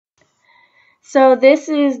So this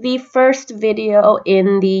is the first video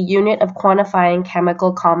in the unit of quantifying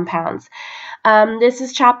chemical compounds. This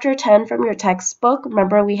is chapter 10 from your textbook.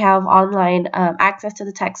 Remember, we have online access to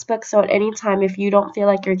the textbook, so at any time if you don't feel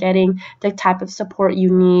like you're getting the type of support you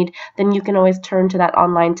need, then you can always turn to that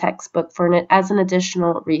online textbook as an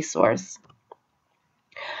additional resource.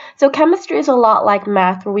 So chemistry is a lot like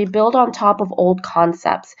math, where we build on top of old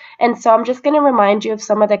concepts. And so I'm just going to remind you of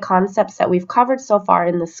some of the concepts that we've covered so far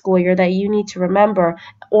in the school year that you need to remember,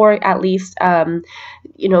 or at least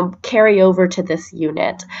carry over to this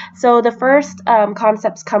unit. So the first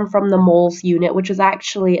concepts come from the moles unit, which is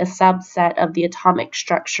actually a subset of the atomic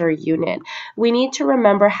structure unit. We need to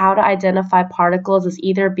remember how to identify particles as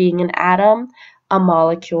either being an atom, a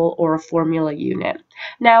molecule, or a formula unit.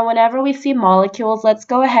 Now, whenever we see molecules, let's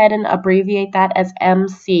go ahead and abbreviate that as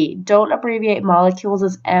MC. Don't abbreviate molecules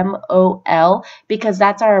as MOL, because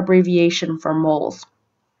that's our abbreviation for moles.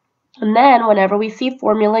 And then whenever we see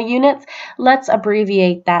formula units, let's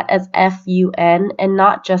abbreviate that as FUN and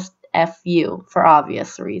not just FU for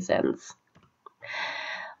obvious reasons.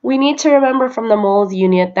 We need to remember from the moles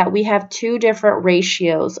unit that we have two different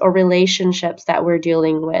ratios or relationships that we're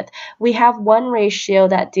dealing with. We have one ratio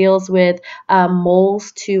that deals with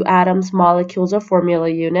moles to atoms, molecules, or formula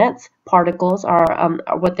units. Particles are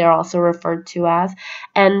what they're also referred to as.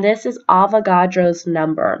 And this is Avogadro's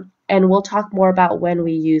number. And we'll talk more about when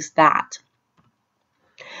we use that.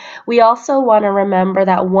 We also want to remember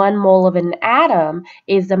that 1 mole of an atom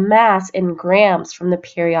is the mass in grams from the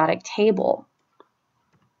periodic table.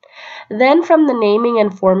 Then from the naming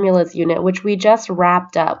and formulas unit, which we just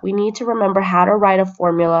wrapped up, we need to remember how to write a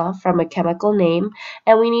formula from a chemical name,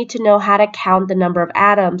 and we need to know how to count the number of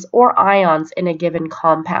atoms or ions in a given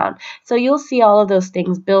compound. So you'll see all of those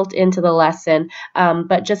things built into the lesson,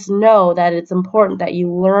 but just know that it's important that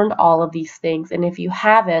you learned all of these things. And if you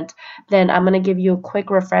haven't, then I'm going to give you a quick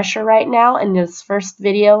refresher right now in this first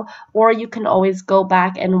video, or you can always go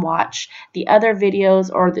back and watch the other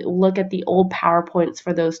videos or look at the old PowerPoints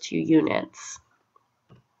for those two units.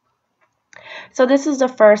 So this is the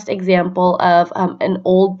first example of an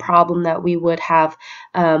old problem that we would have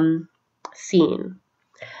seen.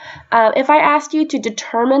 If I asked you to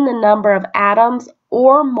determine the number of atoms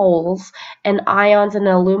or moles and ions in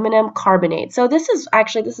aluminum carbonate. So this is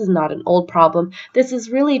not an old problem. This is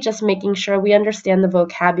really just making sure we understand the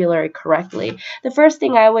vocabulary correctly. The first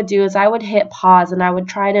thing I would do is I would hit pause and I would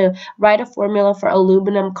try to write a formula for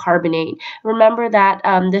aluminum carbonate. Remember that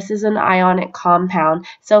this is an ionic compound.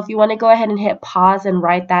 So if you want to go ahead and hit pause and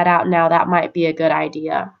write that out now, that might be a good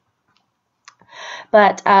idea.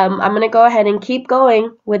 But I'm going to go ahead and keep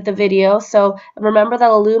going with the video. So remember that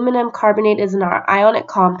aluminum carbonate is an ionic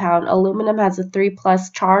compound. Aluminum has a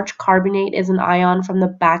 3+ charge. Carbonate is an ion from the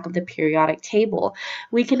back of the periodic table.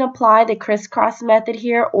 We can apply the crisscross method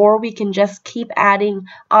here, or we can just keep adding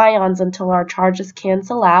ions until our charges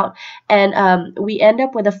cancel out. And we end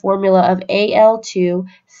up with a formula of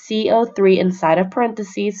Al2CO3 inside of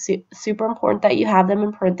parentheses. Super important that you have them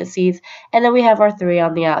in parentheses. And then we have our 3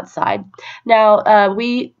 on the outside. Now,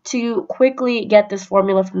 to quickly get this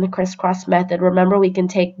formula from the crisscross method, remember we can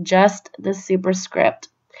take just the superscript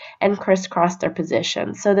and crisscross their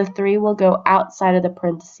position. So the 3 will go outside of the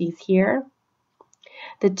parentheses here.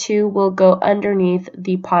 The 2 will go underneath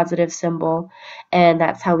the positive symbol, and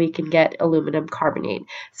that's how we can get aluminum carbonate.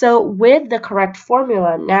 So with the correct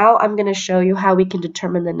formula, now I'm going to show you how we can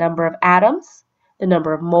determine the number of atoms, the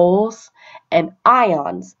number of moles, and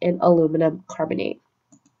ions in aluminum carbonate.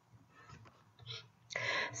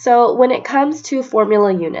 So when it comes to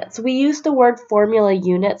formula units, we use the word formula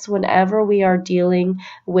units whenever we are dealing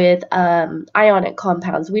with ionic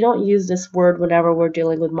compounds. We don't use this word whenever we're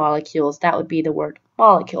dealing with molecules. That would be the word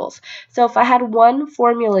molecules. So if I had 1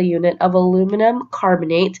 formula unit of aluminum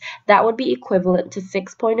carbonate, that would be equivalent to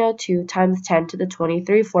 6.02 times 10 to the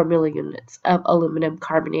 23 formula units of aluminum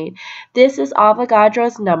carbonate. This is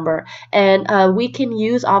Avogadro's number, and we can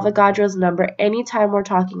use Avogadro's number anytime we're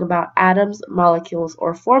talking about atoms, molecules,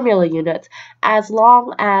 or formula units, as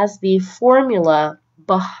long as the formula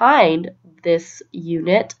behind this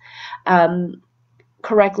unit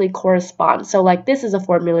correctly corresponds. So like this is a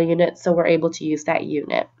formula unit, so we're able to use that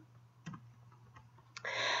unit.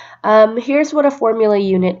 Here's what a formula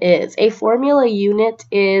unit is. A formula unit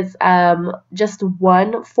is just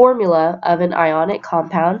one formula of an ionic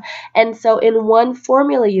compound. And so in one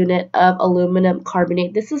formula unit of aluminum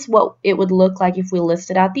carbonate, this is what it would look like if we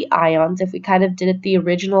listed out the ions, if we kind of did it the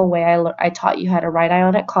original way I taught you how to write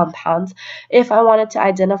ionic compounds. If I wanted to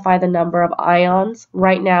identify the number of ions,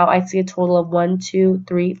 right now I see a total of 1, 2,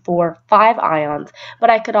 3, 4, 5 ions.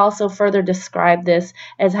 But I could also further describe this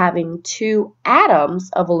as having 2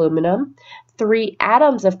 atoms of aluminum, 3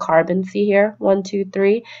 atoms of carbon, see here, 1, 2,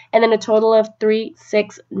 3, and then a total of 3,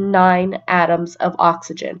 6, 9 atoms of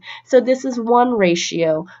oxygen. So this is one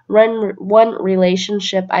ratio, one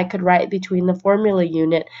relationship I could write between the formula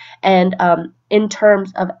unit and in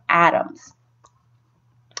terms of atoms.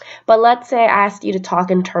 But let's say I asked you to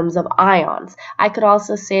talk in terms of ions. I could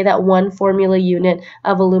also say that one formula unit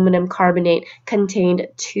of aluminum carbonate contained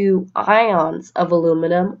 2 ions of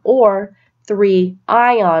aluminum or 3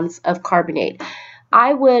 ions of carbonate.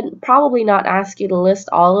 I would probably not ask you to list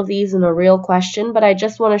all of these in a real question, but I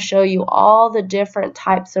just want to show you all the different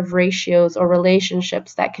types of ratios or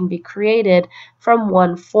relationships that can be created from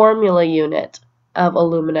one formula unit of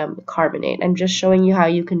aluminum carbonate. I'm just showing you how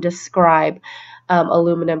you can describe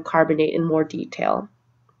aluminum carbonate in more detail.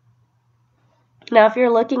 Now, if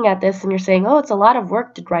you're looking at this and you're saying, oh, it's a lot of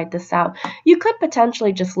work to write this out, you could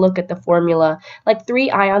potentially just look at the formula. Like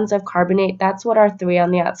 3 ions of carbonate, that's what our 3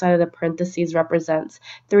 on the outside of the parentheses represents.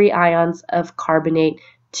 3 ions of carbonate,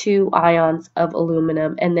 2 ions of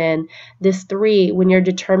aluminum, and then this 3, when you're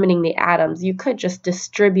determining the atoms, you could just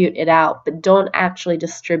distribute it out, but don't actually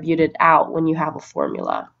distribute it out when you have a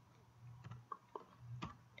formula.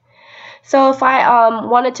 So if I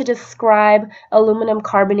wanted to describe aluminum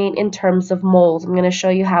carbonate in terms of moles, I'm going to show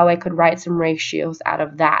you how I could write some ratios out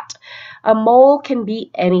of that. A mole can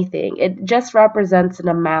be anything. It just represents an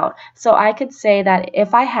amount. So I could say that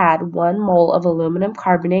if I had 1 mole of aluminum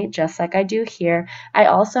carbonate, just like I do here, I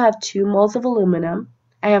also have 2 moles of aluminum.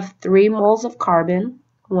 I have 3 moles of carbon.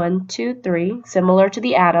 1, 2, 3, similar to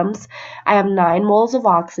the atoms. I have 9 moles of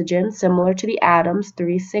oxygen, similar to the atoms,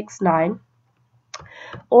 3, 6, 9.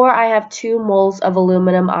 Or I have 2 moles of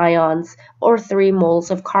aluminum ions, or 3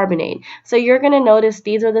 moles of carbonate. So you're going to notice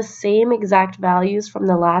these are the same exact values from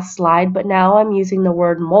the last slide, but now I'm using the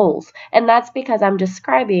word moles. And that's because I'm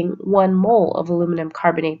describing 1 mole of aluminum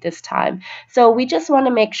carbonate this time. So we just want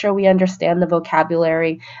to make sure we understand the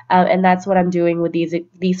vocabulary, and that's what I'm doing with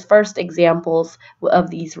these first examples of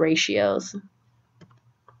these ratios.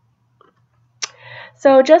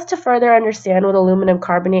 So just to further understand what aluminum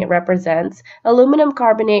carbonate represents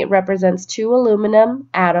 2 aluminum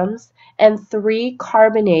atoms and 3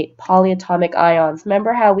 carbonate polyatomic ions.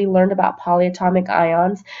 Remember how we learned about polyatomic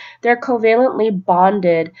ions? They're covalently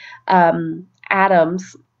bonded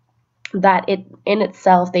atoms that in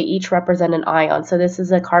itself, they each represent an ion. So this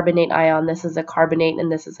is a carbonate ion, this is a carbonate,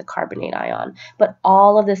 and this is a carbonate ion. But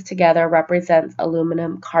all of this together represents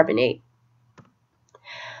aluminum carbonate.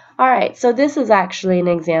 Alright, so this is actually an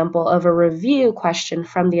example of a review question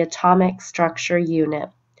from the atomic structure unit.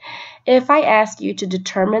 If I ask you to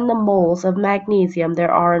determine the moles of magnesium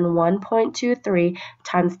there are in 1.23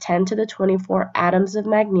 times 10 to the 24 atoms of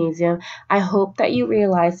magnesium, I hope that you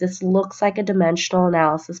realize this looks like a dimensional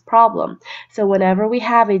analysis problem. So whenever we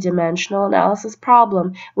have a dimensional analysis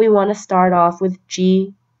problem, we want to start off with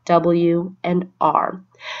G, W, and R.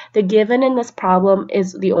 The given in this problem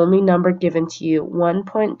is the only number given to you,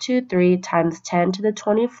 1.23 times 10 to the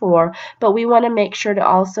 24, but we want to make sure to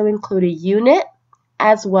also include a unit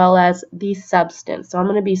as well as the substance. So I'm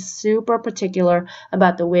going to be super particular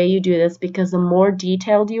about the way you do this because the more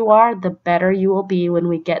detailed you are, the better you will be when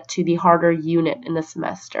we get to the harder unit in the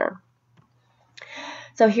semester.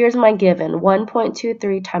 So here's my given,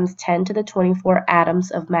 1.23 times 10 to the 24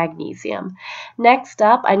 atoms of magnesium. Next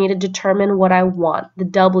up, I need to determine what I want, the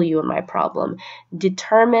W in my problem.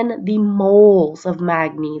 Determine the moles of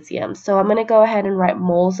magnesium. So I'm going to go ahead and write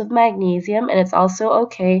moles of magnesium, and it's also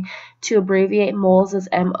okay to abbreviate moles as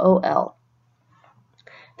MOL.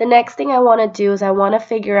 The next thing I want to do is I want to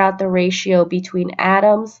figure out the ratio between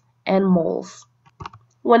atoms and moles.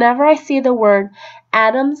 Whenever I see the word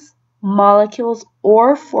atoms, molecules,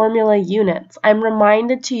 or formula units, I'm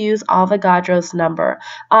reminded to use Avogadro's number.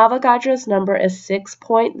 Avogadro's number is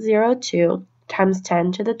 6.02 times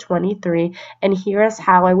 10 to the 23, and here is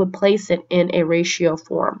how I would place it in a ratio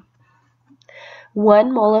form.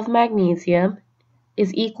 1 mole of magnesium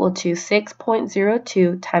is equal to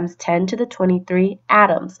 6.02 times 10 to the 23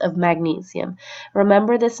 atoms of magnesium.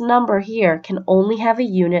 Remember, this number here can only have a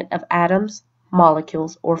unit of atoms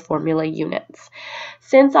molecules, or formula units.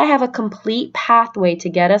 Since I have a complete pathway to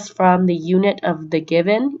get us from the unit of the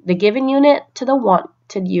given unit to the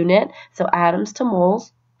wanted unit, so atoms to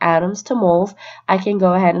moles, I can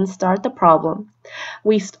go ahead and start the problem.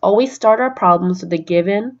 We always start our problems with the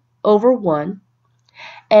given over 1.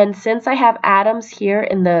 And since I have atoms here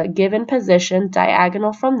in the given position,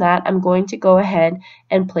 diagonal from that, I'm going to go ahead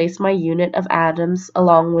and place my unit of atoms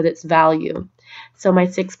along with its value. So my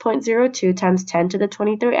 6.02 times 10 to the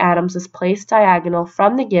 23 atoms is placed diagonal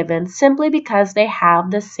from the given simply because they have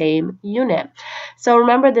the same unit. So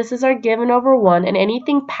remember, this is our given over 1, and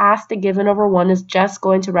anything past the given over 1 is just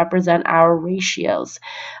going to represent our ratios.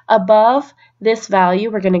 Above this value,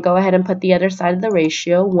 we're going to go ahead and put the other side of the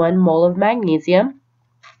ratio, 1 mole of magnesium.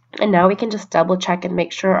 And now we can just double check and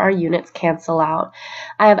make sure our units cancel out.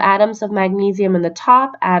 I have atoms of magnesium in the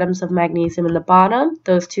top, atoms of magnesium in the bottom.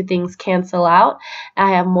 Those two things cancel out.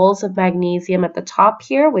 I have moles of magnesium at the top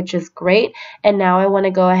here, which is great. And now I want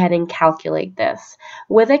to go ahead and calculate this.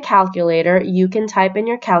 With a calculator, you can type in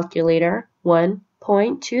your calculator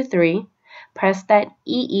 1.23. Press that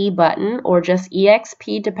EE button or just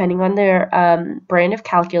EXP depending on their brand of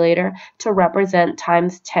calculator to represent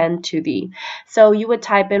times 10 to the. So you would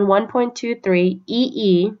type in 1.23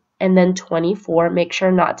 EE and then 24. Make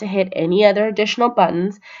sure not to hit any other additional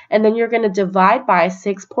buttons. And then you're going to divide by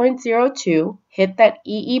 6.02. Hit that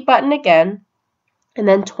EE button again and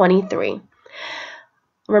then 23.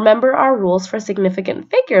 Remember our rules for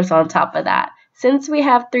significant figures on top of that. Since we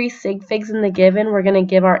have 3 sig figs in the given, we're going to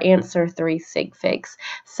give our answer 3 sig figs.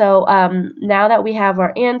 So now that we have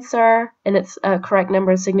our answer and it's a correct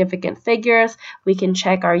number of significant figures, we can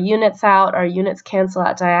check our units out. Our units cancel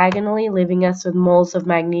out diagonally, leaving us with moles of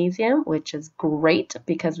magnesium, which is great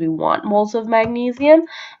because we want moles of magnesium.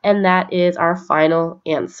 And that is our final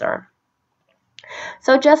answer.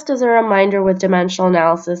 So just as a reminder with dimensional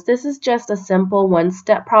analysis, this is just a simple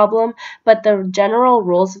one-step problem, but the general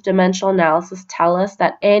rules of dimensional analysis tell us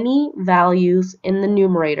that any values in the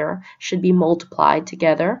numerator should be multiplied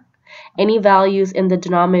together. Any values in the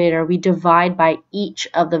denominator, we divide by each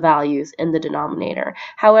of the values in the denominator.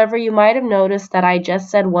 However, you might have noticed that I just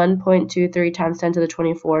said 1.23 times 10 to the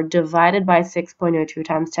 24 divided by 6.02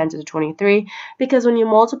 times 10 to the 23 because when you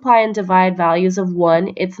multiply and divide values of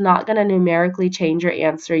 1, it's not going to numerically change your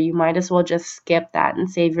answer. You might as well just skip that and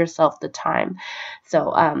save yourself the time.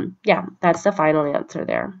 So yeah, that's the final answer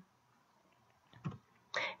there.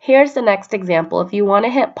 Here's the next example. If you want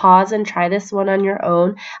to hit pause and try this one on your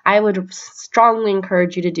own, I would strongly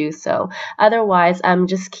encourage you to do so. Otherwise,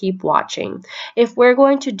 just keep watching. If we're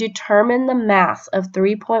going to determine the mass of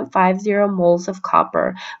 3.50 moles of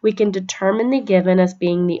copper, we can determine the given as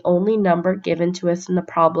being the only number given to us in the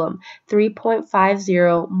problem,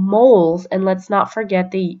 3.50 moles, and let's not forget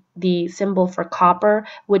the symbol for copper,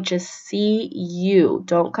 which is Cu.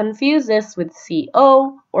 Don't confuse this with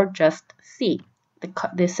Co or just C.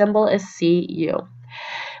 The symbol is Cu.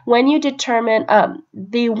 When you determine,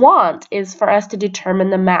 the want is for us to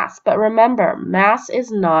determine the mass, but remember, mass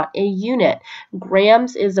is not a unit.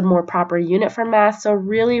 Grams is a more proper unit for mass, so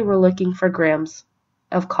really we're looking for grams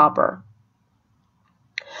of copper.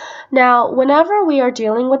 Now, whenever we are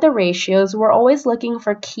dealing with the ratios, we're always looking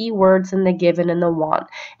for keywords in the given and the want.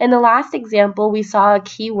 In the last example, we saw a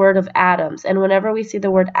keyword of atoms, and whenever we see the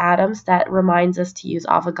word atoms, that reminds us to use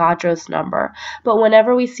Avogadro's number. But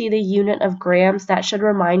whenever we see the unit of grams, that should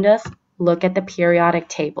remind us, look at the periodic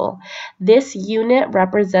table. This unit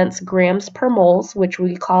represents grams per moles, which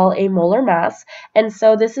we call a molar mass, and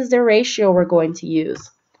so this is the ratio we're going to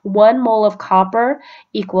use. 1 mole of copper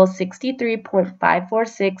equals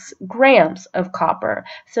 63.546 grams of copper.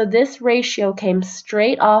 So this ratio came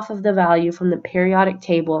straight off of the value from the periodic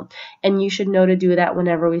table, and you should know to do that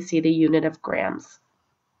whenever we see the unit of grams.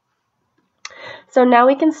 So now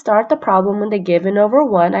we can start the problem with the given over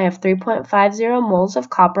 1. I have 3.50 moles of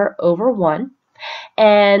copper over 1.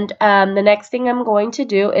 And the next thing I'm going to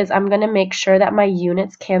do is I'm going to make sure that my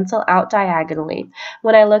units cancel out diagonally.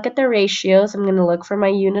 When I look at the ratios, I'm going to look for my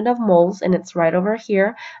unit of moles, and it's right over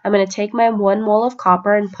here. I'm going to take my 1 mole of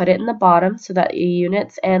copper and put it in the bottom so that the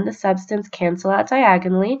units and the substance cancel out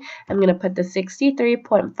diagonally. I'm going to put the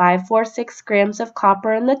 63.546 grams of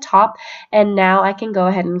copper in the top, and now I can go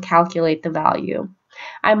ahead and calculate the value.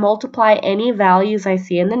 I multiply any values I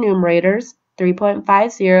see in the numerators,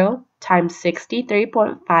 3.50 times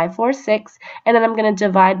 63.546, and then I'm going to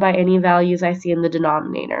divide by any values I see in the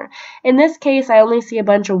denominator. In this case, I only see a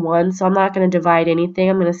bunch of ones, so I'm not going to divide anything.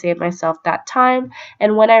 I'm going to save myself that time,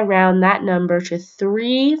 and when I round that number to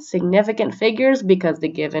 3 significant figures, because the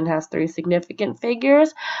given has 3 significant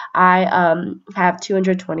figures, I have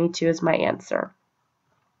 222 as my answer.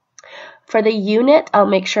 For the unit, I'll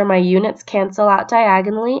make sure my units cancel out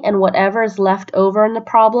diagonally, and whatever is left over in the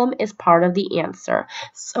problem is part of the answer.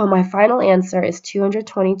 So my final answer is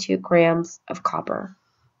 222 grams of copper.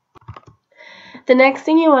 The next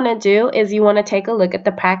thing you want to do is you want to take a look at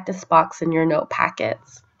the practice box in your note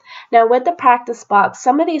packets. Now with the practice box,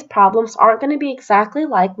 some of these problems aren't going to be exactly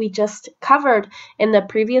like we just covered in the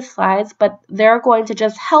previous slides, but they're going to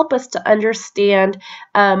just help us to understand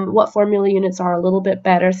what formula units are a little bit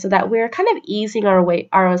better, so that we're kind of easing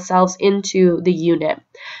ourselves into the unit.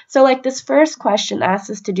 So like this first question asks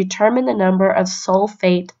us to determine the number of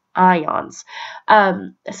sulfate ions.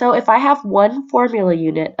 So if I have one formula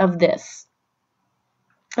unit of this,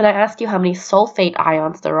 and I ask you how many sulfate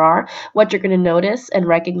ions there are, what you're going to notice and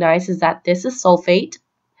recognize is that this is sulfate,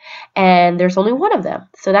 and there's only one of them.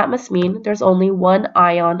 So that must mean there's only one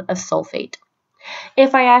ion of sulfate.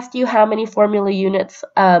 If I asked you how many formula units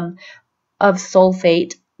of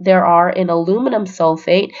sulfate there are in aluminum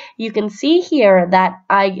sulfate, you can see here that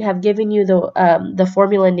I have given you the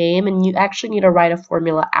formula name, and you actually need to write a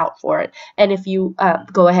formula out for it. And if you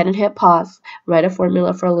go ahead and hit pause, write a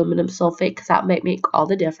formula for aluminum sulfate, because that might make all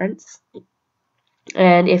the difference.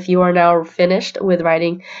 And if you are now finished with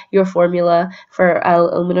writing your formula for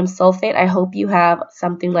aluminum sulfate, I hope you have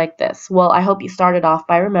something like this. Well, I hope you started off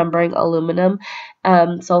by remembering aluminum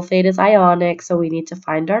sulfate is ionic, so we need to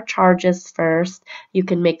find our charges first. You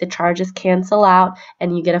can make the charges cancel out,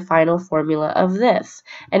 and you get a final formula of this.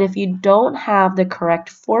 And if you don't have the correct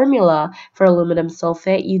formula for aluminum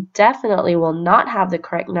sulfate, you definitely will not have the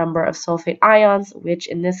correct number of sulfate ions, which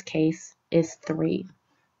in this case is 3.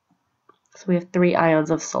 So we have 3 ions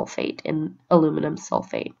of sulfate in aluminum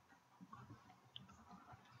sulfate.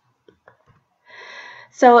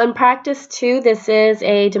 So in practice 2, this is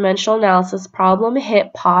a dimensional analysis problem.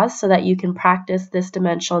 Hit pause so that you can practice this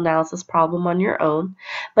dimensional analysis problem on your own.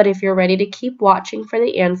 But if you're ready to keep watching for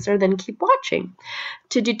the answer, then keep watching.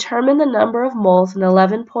 To determine the number of moles in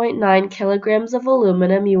 11.9 kilograms of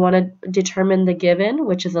aluminum, you want to determine the given,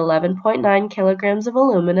 which is 11.9 kilograms of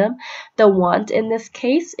aluminum. The want in this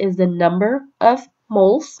case is the number of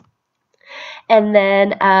moles. And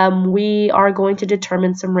then we are going to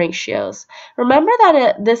determine some ratios. Remember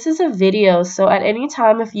that this is a video, so at any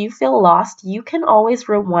time if you feel lost, you can always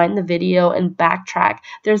rewind the video and backtrack.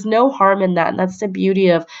 There's no harm in that, and that's the beauty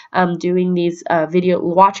of doing these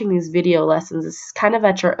watching these video lessons. It's kind of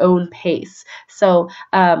at your own pace. So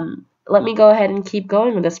let me go ahead and keep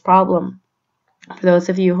going with this problem, for those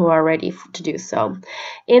of you who are ready to do so.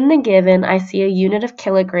 In the given, I see a unit of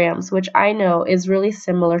kilograms, which I know is really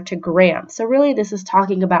similar to grams. So really this is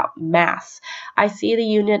talking about mass. I see the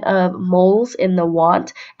unit of moles in the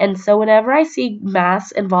want, and so whenever I see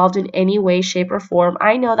mass involved in any way, shape, or form,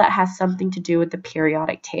 I know that has something to do with the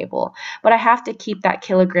periodic table. But I have to keep that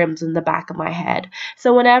kilograms in the back of my head.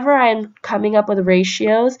 So whenever I'm coming up with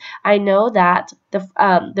ratios, I know that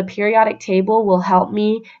the periodic table will help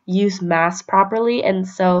me use mass properly, and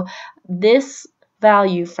so this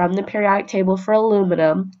value from the periodic table for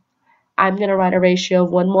aluminum, I'm going to write a ratio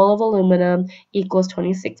of 1 mole of aluminum equals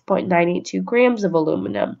 26.982 grams of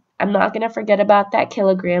aluminum. I'm not going to forget about that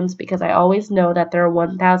kilograms, because I always know that there are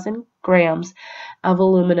 1,000 grams of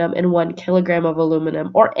aluminum in 1 kilogram of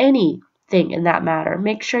aluminum, or anything in that matter.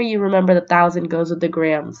 Make sure you remember the 1,000 goes with the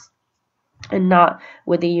grams and not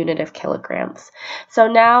with the unit of kilograms. So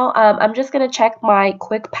now I'm just going to check my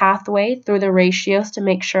quick pathway through the ratios to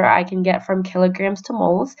make sure I can get from kilograms to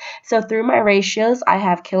moles. So through my ratios, I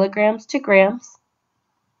have kilograms to grams,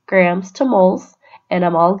 grams to moles, and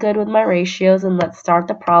I'm all good with my ratios. And let's start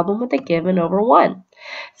the problem with the given over 1.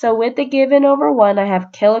 So with the given over 1, I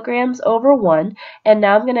have kilograms over 1, and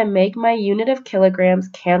now I'm going to make my unit of kilograms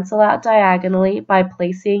cancel out diagonally by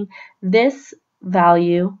placing this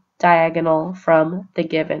value diagonal from the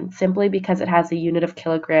given, simply because it has a unit of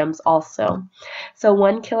kilograms also. So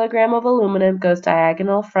 1 kilogram of aluminum goes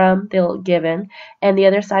diagonal from the given, and the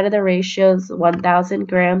other side of the ratio is 1,000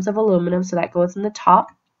 grams of aluminum, so that goes in the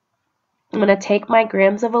top. I'm going to take my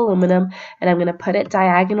grams of aluminum and I'm going to put it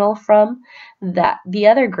diagonal from the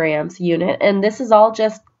other grams unit, and this is all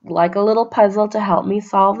just like a little puzzle to help me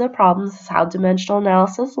solve the problems. This is how dimensional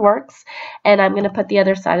analysis works. And I'm going to put the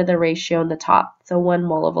other side of the ratio in the top, so 1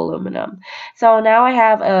 mole of aluminum. So now I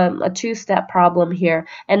have a two-step problem here,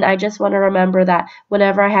 and I just want to remember that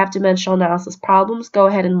whenever I have dimensional analysis problems, go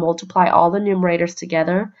ahead and multiply all the numerators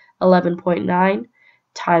together, 11.9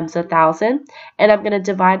 times 1,000, and I'm going to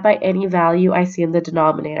divide by any value I see in the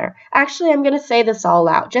denominator. Actually, I'm going to say this all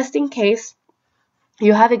out, just in case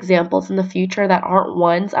you have examples in the future that aren't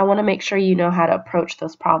ones. I want to make sure you know how to approach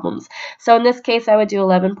those problems. So in this case, I would do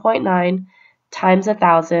 11.9 times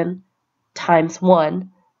 1,000 times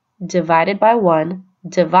 1 divided by 1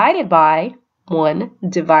 divided by 1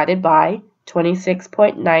 divided by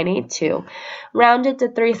 26.982. Rounded to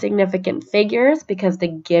 3 significant figures because the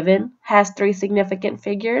given has 3 significant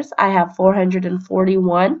figures. I have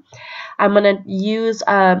 441. I'm going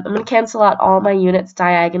to cancel out all my units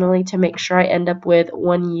diagonally to make sure I end up with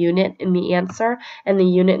 1 unit in the answer, and the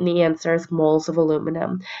unit in the answer is moles of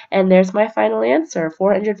aluminum. And there's my final answer,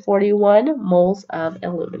 441 moles of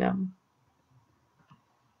aluminum.